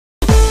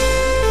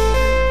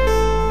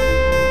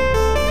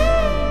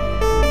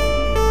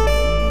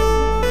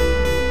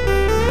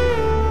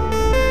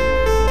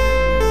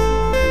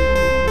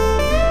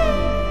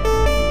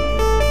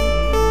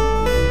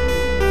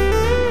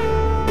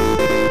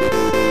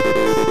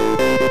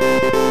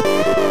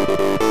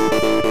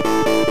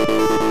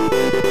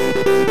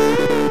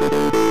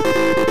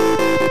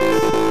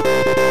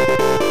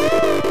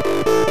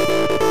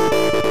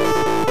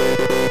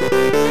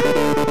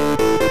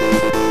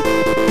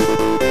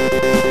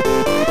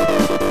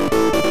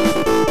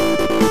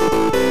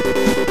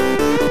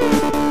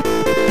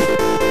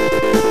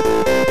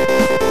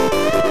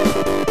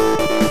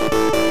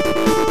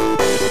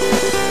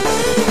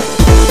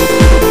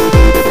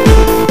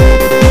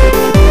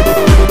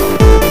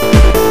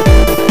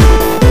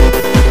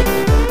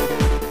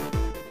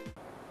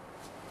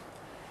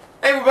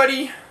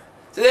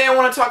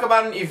want to talk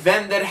about an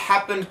event that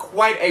happened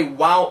quite a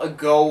while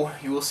ago.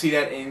 You will see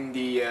that in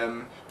the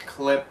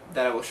clip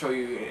that I will show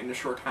you in a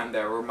short time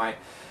there, where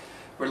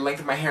the length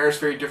of my hair is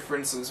very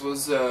different. So this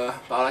was about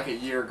like a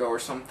year ago or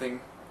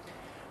something.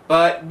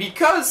 But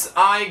because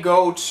I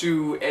go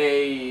to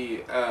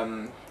a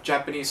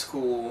Japanese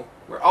school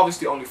where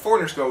obviously only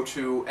foreigners go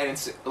to, and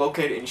it's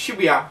located in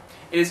Shibuya,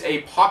 it is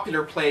a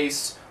popular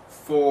place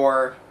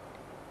for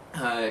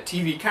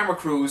TV camera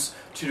crews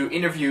to do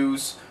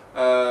interviews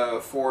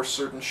for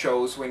certain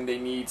shows when they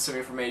need some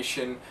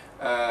information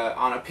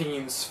on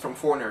opinions from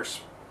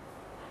foreigners.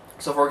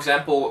 So for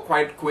example,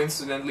 quite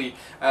coincidentally,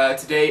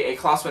 today a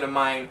classmate of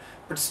mine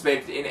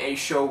participated in a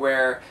show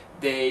where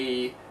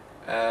they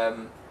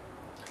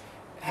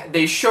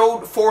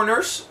showed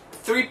foreigners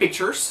 3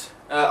 pictures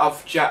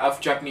of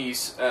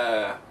Japanese,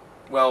 of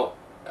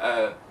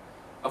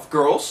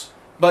girls,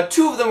 but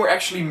 2 of them were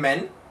actually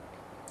men,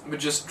 but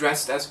just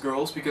dressed as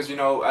girls, because you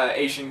know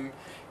Asian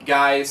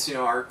guys, you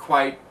know, are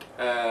quite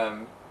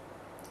some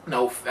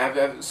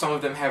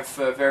of them have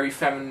very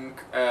feminine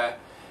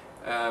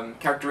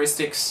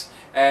characteristics,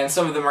 and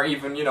some of them are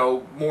even, you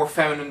know, more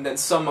feminine than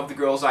some of the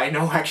girls I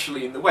know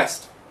actually in the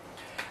West.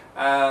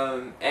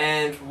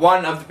 And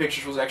one of the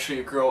pictures was actually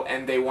a girl,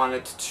 and they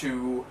wanted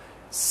to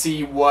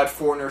see what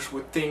foreigners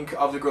would think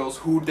of the girls,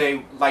 who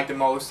they like the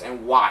most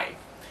and why.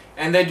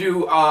 And they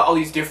do all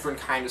these different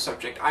kind of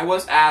subjects. I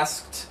was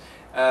asked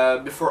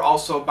before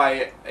also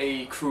by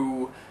a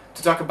crew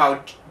to talk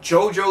about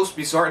JoJo's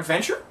Bizarre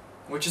Adventure,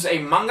 which is a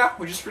manga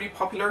which is pretty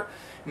popular.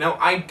 Now,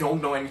 I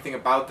don't know anything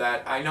about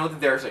that. I know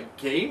that there's a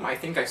game. I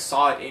think I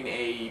saw it in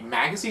a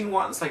magazine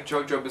once, like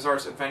JoJo Bizarre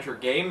Adventure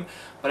game,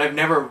 but I've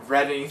never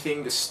read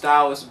anything. The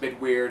style is a bit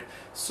weird,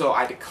 so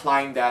I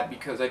declined that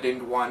because I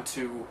didn't want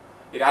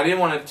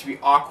it to be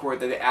awkward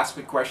that they asked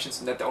me questions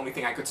and that the only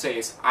thing I could say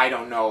is, I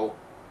don't know,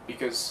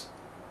 because,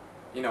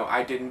 you know,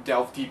 I didn't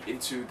delve deep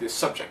into this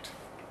subject.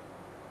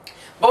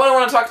 But what I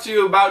want to talk to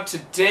you about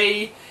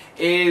today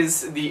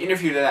is the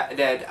interview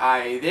that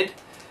I did,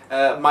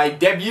 my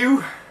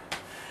debut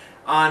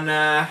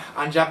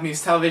on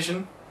Japanese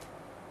television,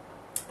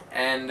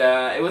 and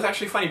it was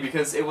actually funny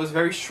because it was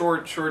very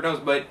short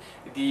notes. But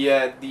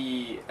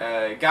the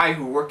guy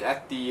who worked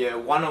at the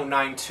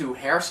 1092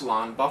 hair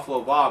salon,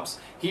 Buffalo Bob's,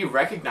 he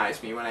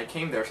recognized me when I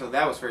came there, so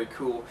that was very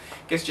cool.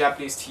 I guess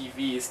Japanese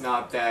TV is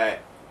not that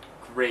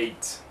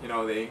great, you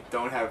know, they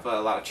don't have a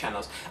lot of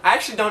channels. I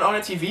actually don't own a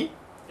TV.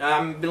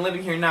 I've been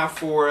living here now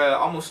for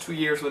almost 2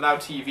 years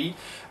without TV,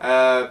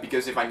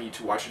 because if I need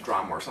to watch a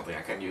drama or something,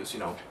 I can use, you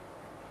know,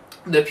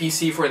 the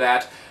PC for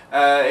that.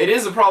 It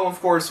is a problem, of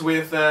course,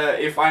 with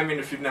if I'm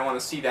interested and I want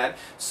to see that.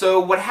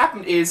 So what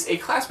happened is a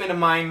classmate of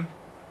mine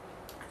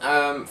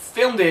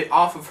filmed it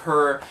off of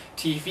her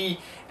TV,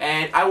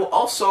 and I will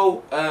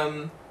also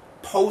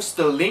post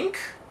the link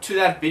to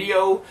that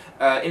video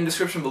in the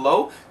description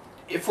below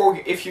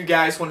if you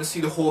guys want to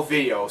see the whole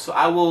video. So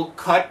I will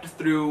cut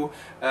through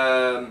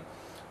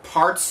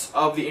parts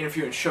of the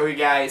interview and show you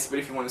guys, but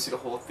if you want to see the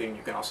whole thing,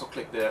 you can also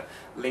click the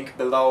link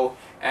below,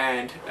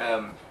 and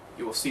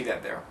you will see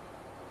that there.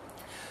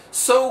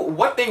 So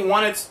what they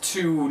wanted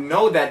to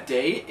know that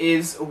day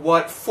is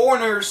what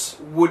foreigners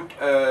would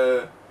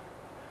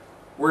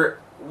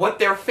what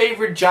their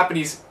favorite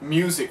Japanese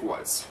music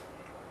was,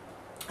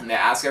 and they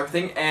ask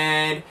everything.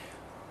 And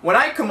when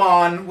I come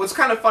on, what's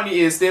kind of funny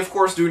is they of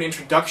course do an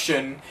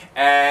introduction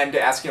and they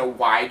ask, you know,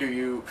 why do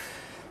you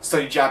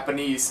study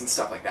Japanese and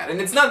stuff like that. And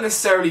it's not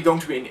necessarily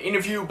going to be an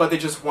interview, but they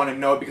just want to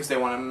know because they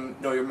want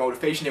to know your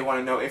motivation. They want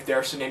to know if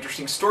there's an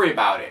interesting story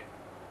about it.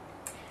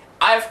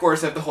 I of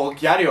course have the whole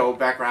Gyaru0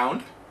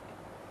 background,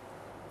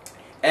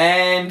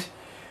 and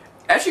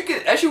as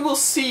you will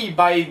see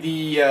by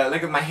the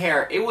length of my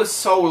hair, it was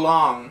so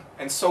long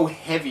and so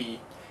heavy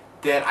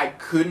that I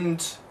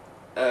couldn't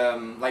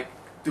like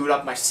do it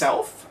up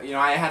myself. You know,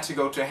 I had to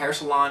go to a hair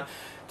salon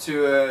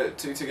to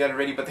get it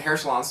ready, but the hair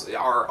salons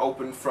are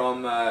open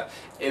from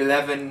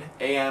 11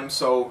 a.m.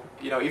 so,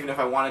 you know, even if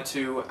I wanted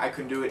to, I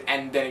couldn't do it.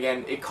 And then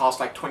again, it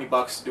costs like 20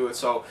 bucks to do it.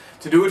 So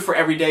to do it for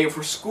every day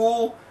for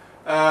school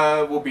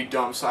will be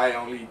dumb. So I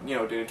only, you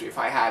know, did it if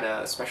I had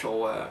a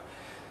special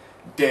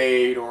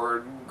date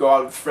or go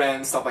out with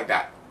friends, stuff like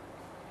that.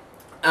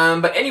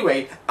 But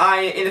anyway,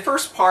 in the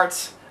first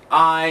part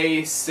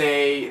I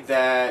say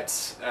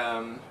that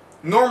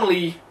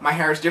normally my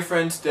hair is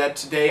different, that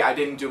today I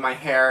didn't do my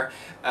hair,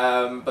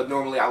 but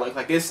normally I look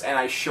like this, and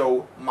I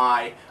show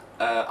my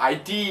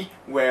ID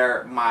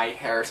where my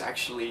hair is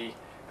actually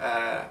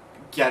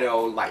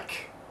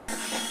Gyaru-like.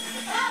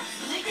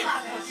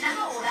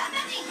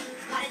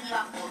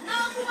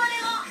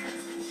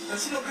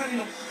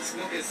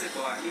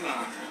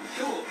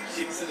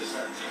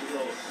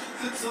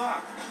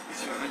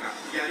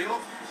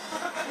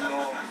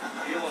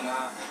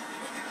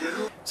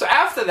 So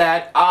after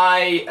that,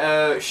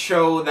 I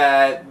show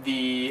that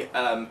the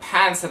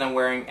pants that I'm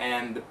wearing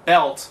and the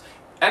belt,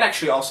 and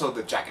actually also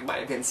the jacket, but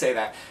I didn't say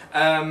that,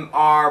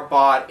 are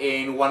bought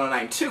in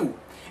 1092.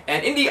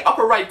 And in the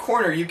upper right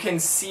corner you can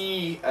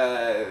see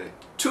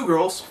 2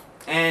 girls,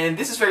 And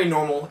this is very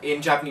normal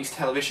in Japanese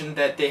television,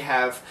 that they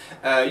have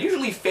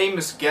usually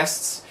famous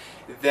guests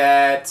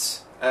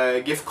that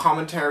give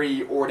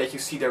commentary or that you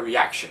see their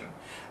reaction.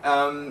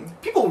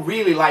 People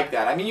really like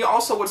that. I mean,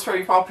 also what's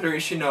very popular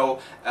is,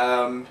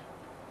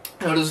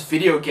 those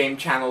video game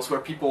channels where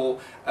people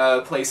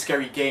play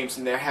scary games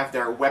and they have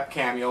their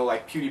webcam,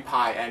 like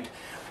PewDiePie, and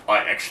I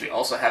actually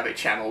also have a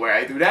channel where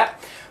I do that.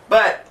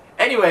 But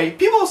anyway,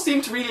 people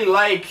seem to really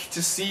like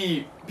to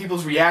see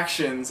people's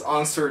reactions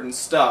on certain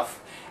stuff,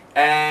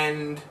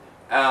 and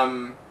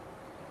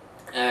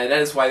that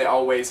is why they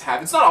always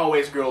have, it's not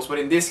always girls, but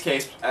in this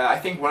case, I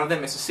think one of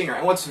them is a singer.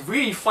 And what's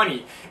really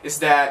funny is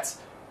that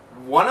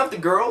one of the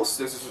girls,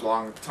 this is a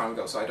long time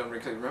ago, so I don't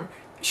really remember,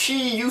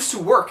 she used to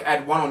work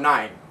at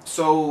 109,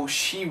 so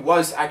she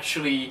was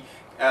actually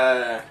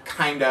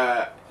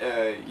kinda,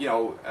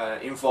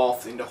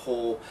 involved in the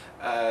whole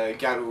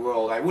Gyaru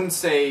world. I wouldn't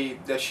say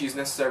that she's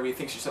necessarily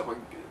thinks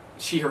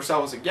she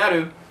herself is a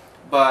Gyaru,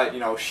 but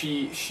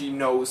she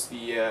knows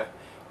the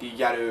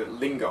Gyaru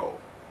lingo.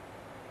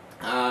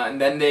 And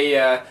then they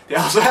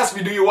also asked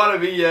me, do you want to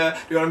be a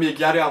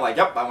Gyaru? I'm like,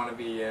 yep, I want to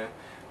be a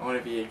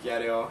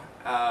Gyaru.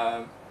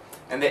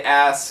 And they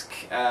ask,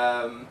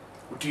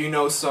 do you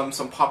know some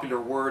popular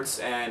words?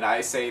 And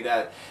I say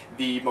that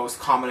the most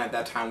common at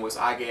that time was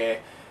age,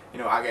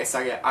 age,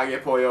 sage, age,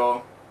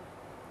 poyo.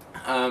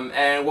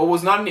 And what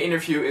was not in the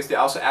interview is they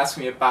also asked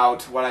me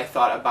about what I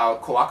thought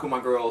about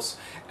Koakuma girls,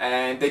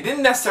 and they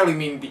didn't necessarily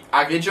mean the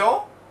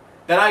agejo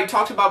that I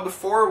talked about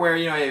before, where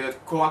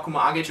Koakuma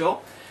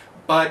agejo,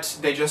 but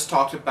they just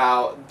talked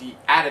about the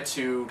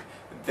attitude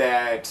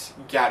that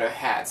Gyaru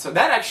had. So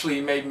that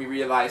actually made me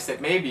realize that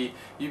maybe,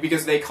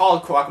 because they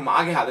called Koakuma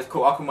ageha, that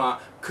Koakuma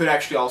could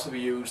actually also be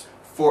used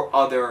for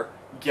other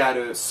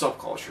Gyaru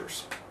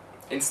subcultures,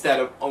 instead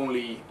of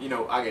only,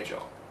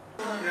 agejo.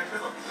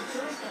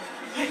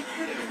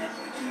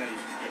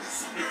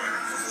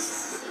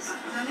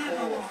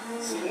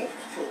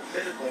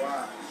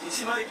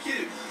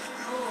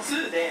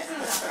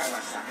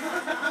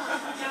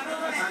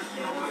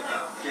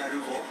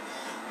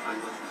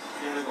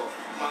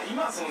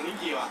 今はその2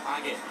期は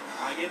上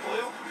げぽ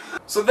よ。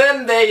 So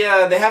then they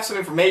have some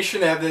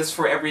information. They have this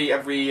for every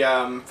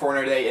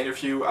foreigner they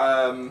interview.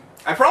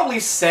 I probably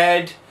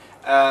said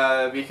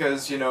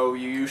because you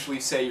usually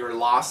say your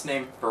last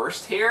name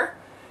first here,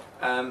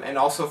 and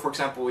also, for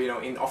example,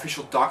 in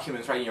official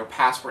documents, right, in your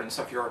passport and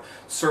stuff, your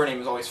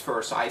surname is always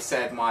first. So I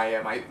said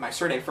my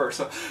surname first.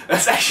 So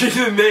that's actually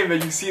the name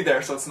that you see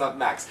there. So it's not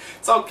Max.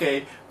 It's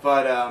okay,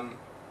 but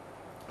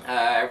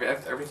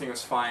everything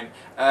was fine.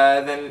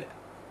 Then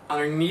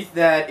underneath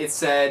that it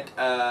said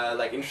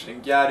like interested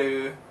in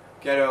Gyaru.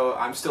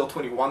 I'm still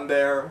 21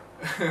 there,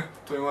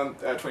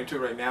 22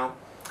 right now.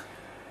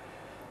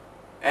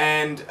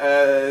 And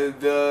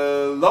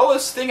the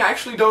lowest thing, I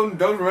actually don't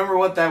remember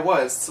what that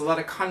was. It's a lot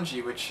of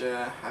kanji, which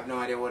I have no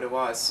idea what it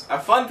was. A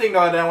fun thing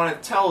though that I want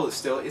to tell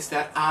still is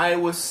that I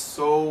was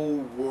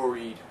so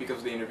worried because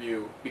of the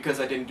interview, because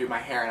I didn't do my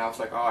hair, and I was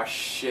like, oh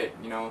shit,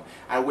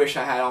 I wish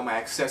I had all my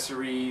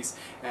accessories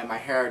and my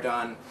hair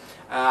done.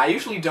 I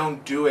usually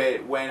don't do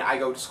it when I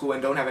go to school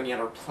and don't have any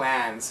other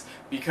plans,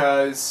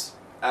 because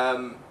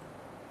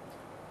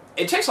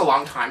it takes a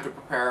long time to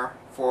prepare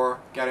for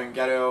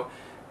Gyaru.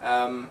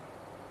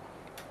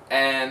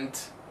 And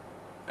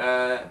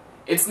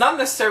it's not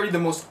necessarily the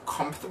most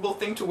comfortable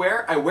thing to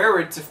wear. I wear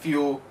it to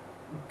feel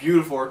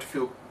beautiful or to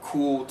feel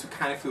cool, to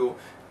kind of feel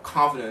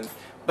confident.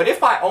 But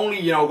if I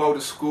only, go to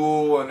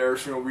school and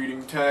there's,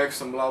 reading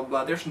text and blah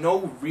blah, there's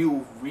no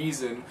real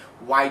reason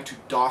why to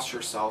doss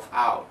yourself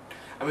out.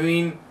 I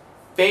mean,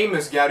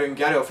 famous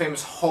Gyaru,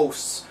 famous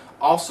hosts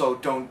also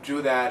don't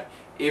do that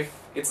if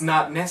it's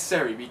not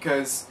necessary,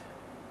 because,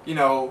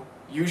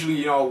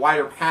 usually,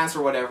 wider pants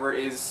or whatever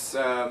is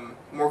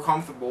more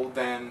comfortable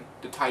than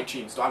the tight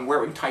jeans. So I'm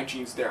wearing tight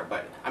jeans there,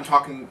 but I'm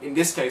talking, in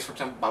this case, for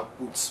example, about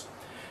boots.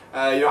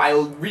 I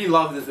really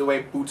love the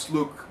way boots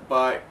look,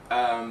 but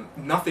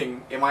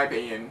nothing, in my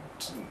opinion,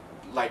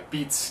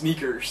 beats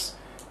sneakers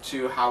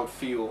to how it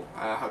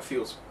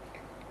feels.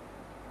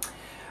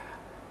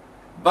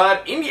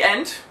 But in the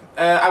end,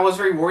 I was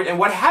very worried, and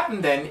what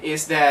happened then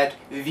is that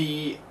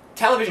the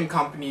television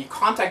company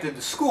contacted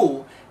the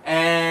school,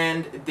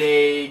 and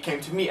they came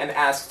to me and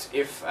asked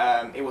if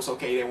it was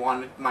okay. They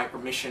wanted my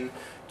permission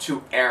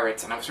to air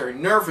it, and I was very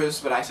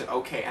nervous, but I said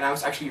okay, and I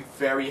was actually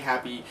very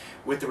happy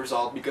with the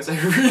result because I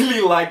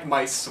really liked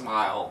my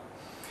smile.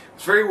 I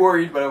was very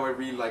worried, but I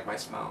really liked my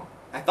smile.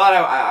 I thought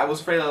I was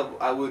afraid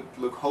I would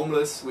look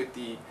homeless with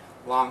the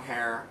long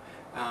hair.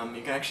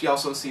 You can actually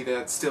also see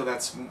that still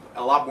that's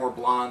a lot more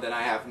blonde than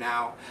I have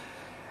now.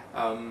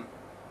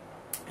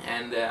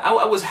 And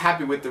I was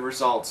happy with the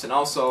results, and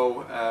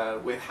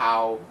also with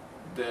how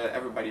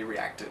everybody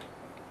reacted.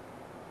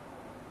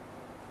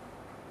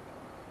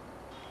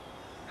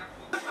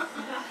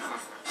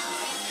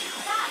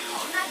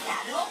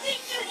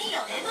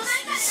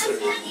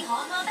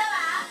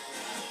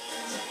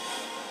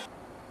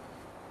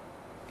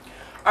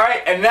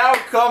 Alright, and now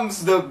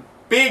comes the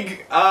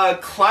big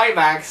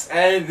climax,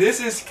 and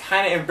this is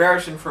kind of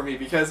embarrassing for me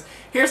because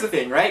here's the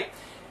thing, right?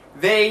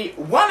 They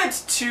wanted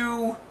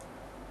to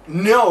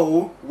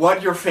know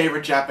what your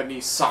favorite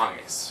Japanese song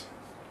is.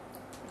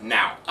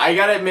 Now, I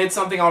gotta admit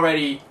something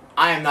already,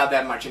 I am not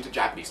that much into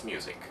Japanese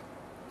music.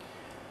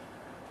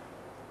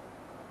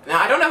 Now,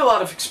 I don't have a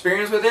lot of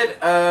experience with it.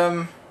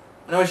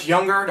 When I was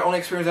younger, the only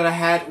experience that I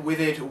had with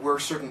it were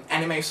certain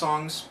anime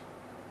songs.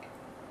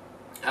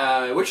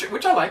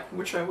 Which I like,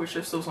 which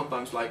I still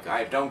sometimes like.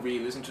 I don't really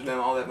listen to them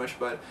all that much,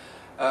 but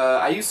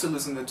I used to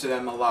listen to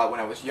them a lot when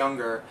I was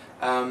younger.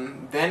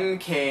 Then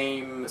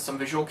came some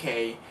Visual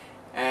Kei,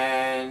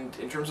 and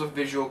in terms of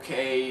Visual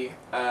Kei,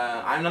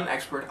 I'm not an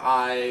expert.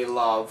 I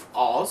love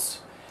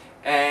Oz,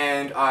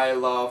 and I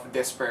love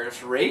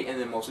Desper's Ray, and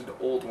then mostly the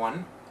old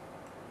one.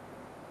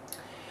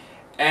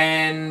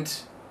 And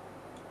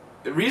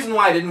the reason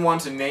why I didn't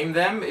want to name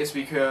them is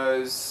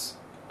because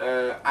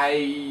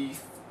I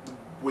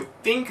would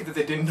think that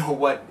they didn't know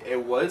what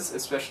it was,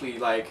 especially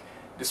like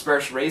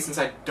Desper's Ray, since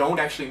I don't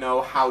actually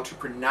know how to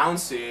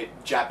pronounce it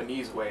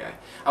Japanese way.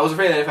 I was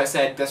afraid that if I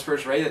said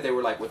Desper's Ray that they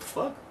were like, what the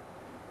fuck?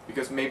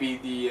 Because maybe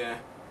the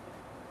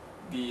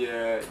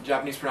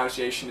Japanese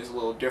pronunciation is a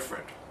little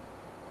different.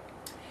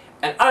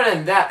 And other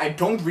than that, I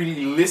don't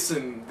really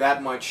listen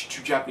that much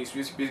to Japanese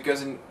music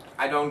because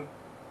I don't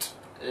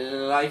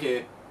like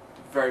it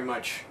very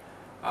much.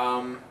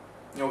 You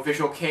know,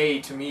 Visual Kei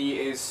to me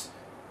is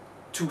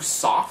too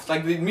soft.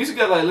 Like the music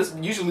that I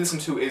usually listen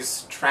to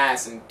is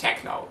trance and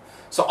techno.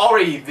 So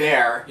already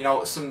there, you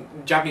know, some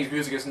Japanese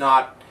music is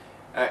not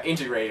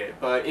integrated.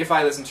 But if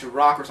I listen to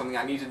rock or something,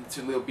 I need it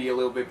to be a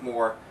little bit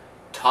more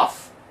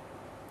tough.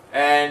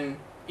 And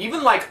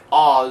even like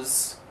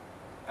Oz,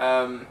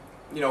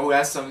 you know, who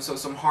has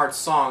some hard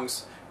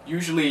songs,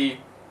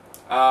 usually,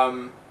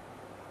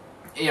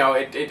 you know,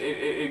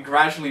 it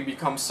gradually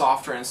becomes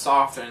softer and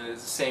softer, and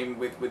it's the same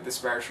with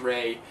Desper's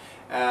Ray.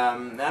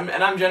 And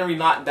I'm generally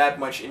not that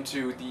much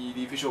into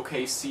the Visual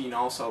Kei scene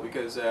also,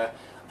 because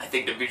I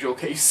think the Visual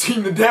Kei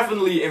scene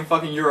definitely in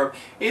fucking Europe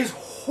is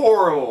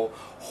horrible.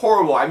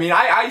 Horrible. I mean,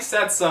 I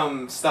said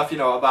some stuff, you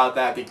know, about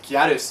that. The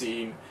Gyaru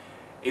scene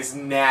is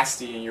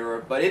nasty in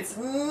Europe, but it's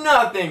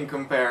nothing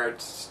compared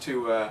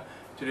to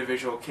the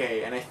Visual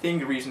Kei. And I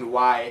think the reason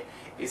why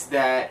is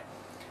that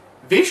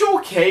Visual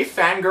Kei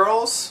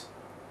fangirls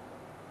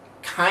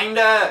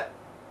kinda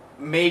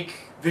make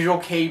Visual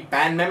Kei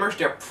band members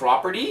their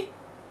property.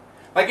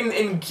 Like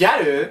in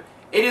Gyaru,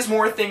 it is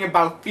more a thing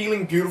about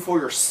feeling beautiful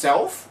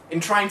yourself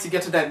and trying to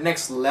get to that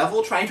next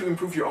level, trying to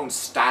improve your own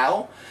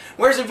style.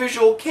 Whereas in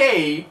Visual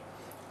Kei,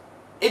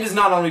 it is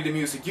not only the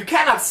music. You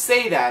cannot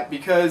say that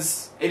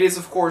because it is,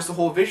 of course, the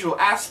whole visual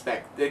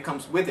aspect that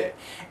comes with it.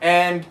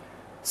 And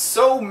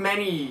so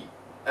many,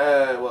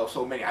 well,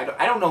 so many,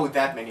 I don't know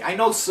that many. I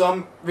know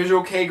some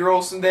Visual Kei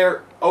girls and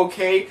they're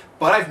okay,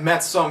 but I've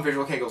met some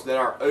Visual Kei girls that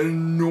are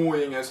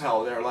annoying as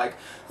hell. They're like,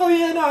 oh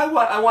yeah, no,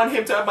 I want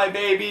him to have my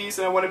babies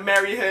and I want to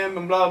marry him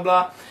and blah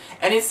blah.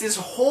 And it's this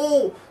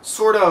whole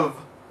sort of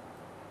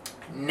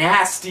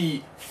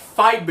nasty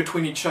fight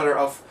between each other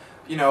of,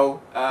 you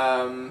know,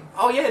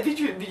 oh yeah, did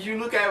you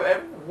look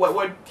at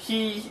what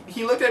he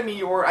looked at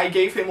me, or I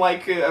gave him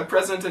like a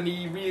present and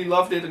he really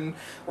loved it, and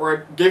or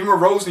I gave him a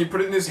rose and he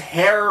put it in his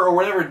hair or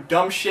whatever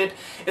dumb shit.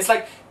 It's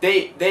like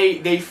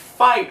they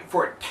fight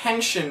for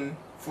attention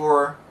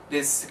for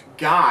this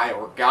guy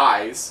or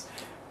guys,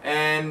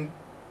 and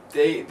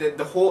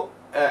the whole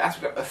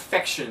aspect of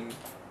affection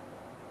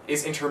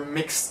is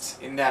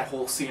intermixed in that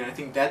whole scene, and I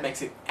think that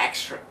makes it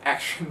extra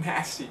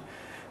nasty.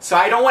 So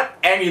I don't want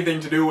anything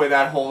to do with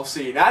that whole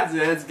scene. That's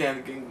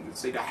gonna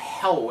stay the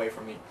hell away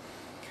from me.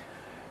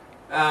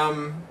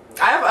 I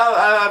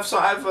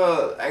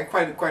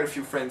have quite a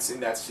few friends in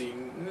that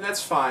scene. And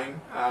that's fine.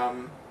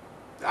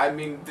 I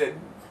mean,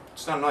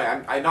 it's not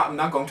annoying. I'm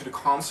not going to the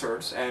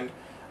concerts, and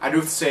I do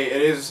have to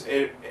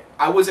say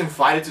I was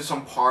invited to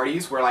some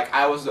parties where like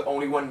I was the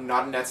only one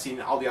not in that scene,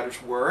 and all the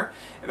others were,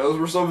 and those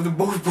were some of the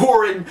most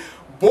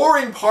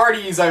boring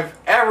parties I've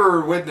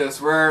ever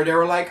witnessed, where they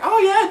were like, oh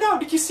yeah, no,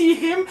 did you see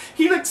him?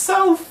 He looked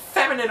so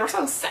feminine or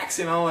so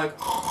sexy, and I'm like,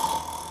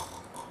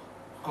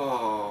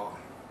 oh.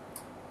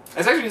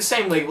 It's actually the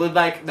same with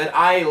like that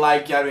I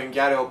like Gyaru and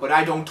Gyaru, but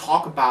I don't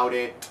talk about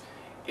it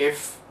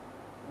if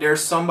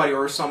there's somebody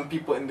or some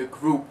people in the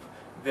group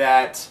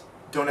that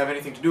don't have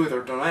anything to do with it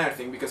or don't know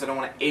anything, because I don't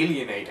want to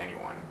alienate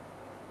anyone.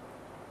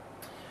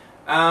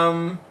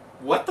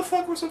 What the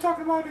fuck was I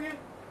talking about again?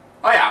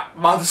 Oh yeah,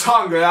 about the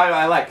song that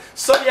I like.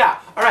 So yeah,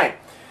 alright.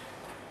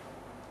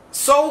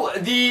 So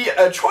the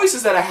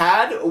choices that I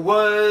had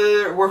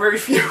were very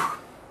few.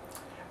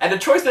 And the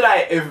choice that I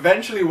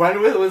eventually went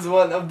with was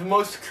one of the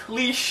most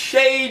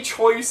cliche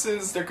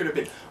choices there could have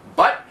been.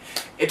 But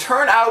it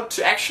turned out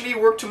to actually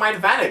work to my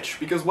advantage,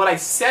 because what I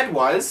said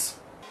was...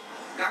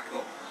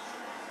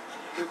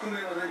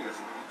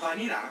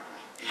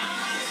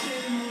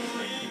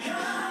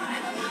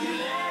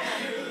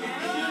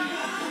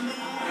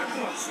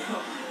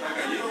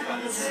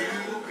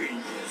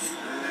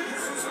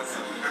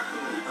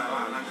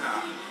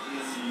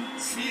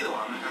 スピード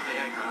はなんか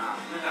速いからなん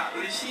か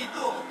嬉しいと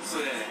そ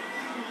れ聞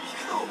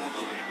くともっと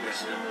嬉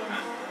しい。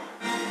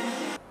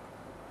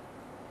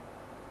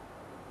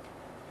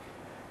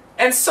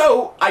And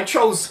so I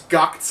chose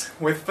Gucked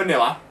with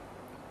Vanilla.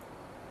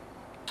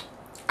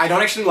 I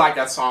don't actually like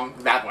that song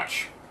that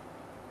much.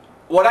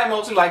 What I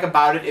mostly like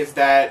about it is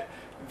that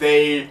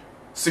they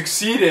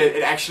succeeded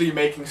in actually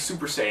making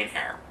Super Saiyan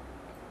hair.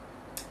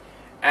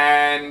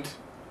 And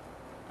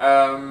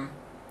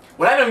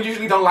what I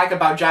usually don't like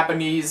about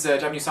Japanese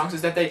songs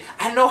is that they,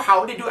 I don't know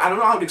how they do, I don't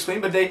know how to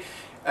explain, but they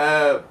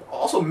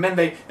also meant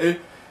they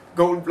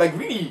go like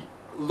really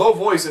low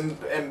voice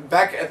and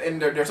back in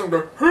their song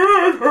go,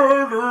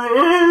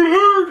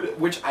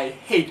 which I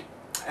hate.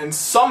 And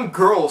some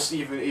girls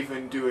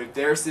even do it.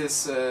 There's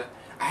this, I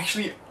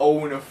actually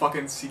own a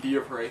fucking CD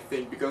of her, I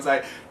think, because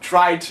I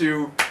tried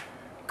to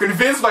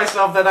convince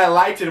myself that I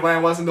liked it when I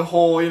was in the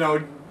whole, you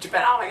know,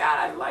 Japan, oh my god,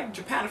 I like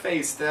Japan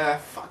face.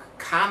 Fuck,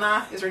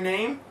 Kana is her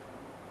name?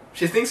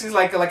 She thinks she's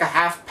like a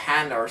half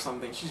panda or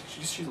something.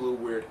 She's a little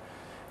weird.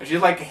 And she's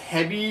like a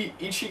heavy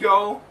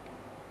Ichigo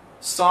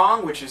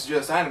song, which is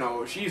just, I don't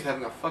know, she's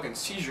having a fucking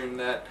seizure in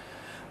that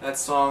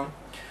song.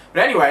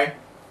 But anyway,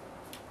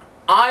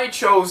 I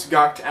chose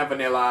Gucked and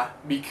Vanilla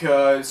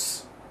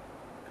because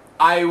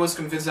I was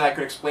convinced that I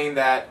could explain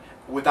that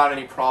without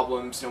any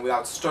problems, you know,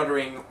 without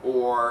stuttering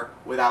or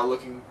without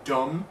looking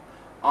dumb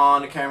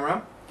on the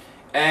camera.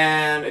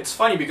 And it's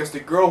funny because the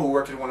girl who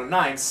worked at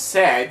 109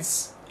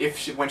 says,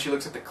 when she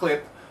looks at the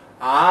clip,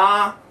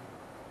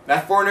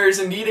 that foreigner is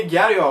indeed a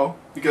Gyaru0,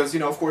 because, you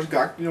know, of course,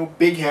 Gucked, you know,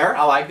 big hair,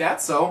 I like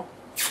that, so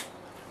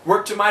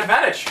worked to my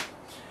advantage.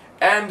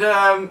 And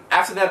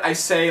after that I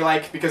say,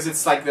 like, because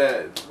it's like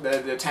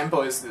the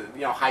tempo is,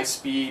 you know, high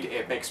speed,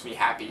 it makes me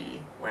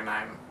happy when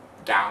I'm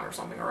down or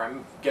something, or I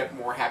get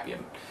more happy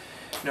and,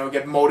 you know,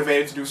 get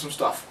motivated to do some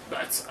stuff.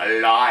 That's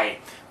a lie.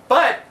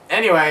 But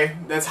anyway,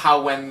 that's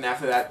how when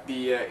after that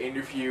the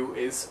interview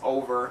is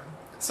over.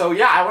 So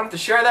yeah, I wanted to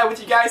share that with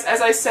you guys. As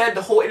I said,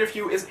 the whole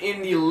interview is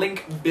in the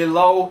link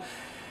below.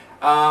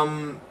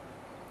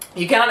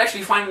 You cannot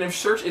actually find it in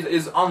search. It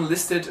is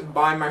unlisted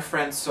by my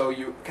friends, so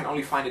you can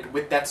only find it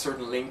with that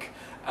certain link.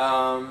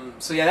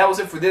 So yeah, that was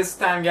it for this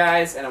time,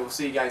 guys, and I will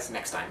see you guys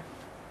next time.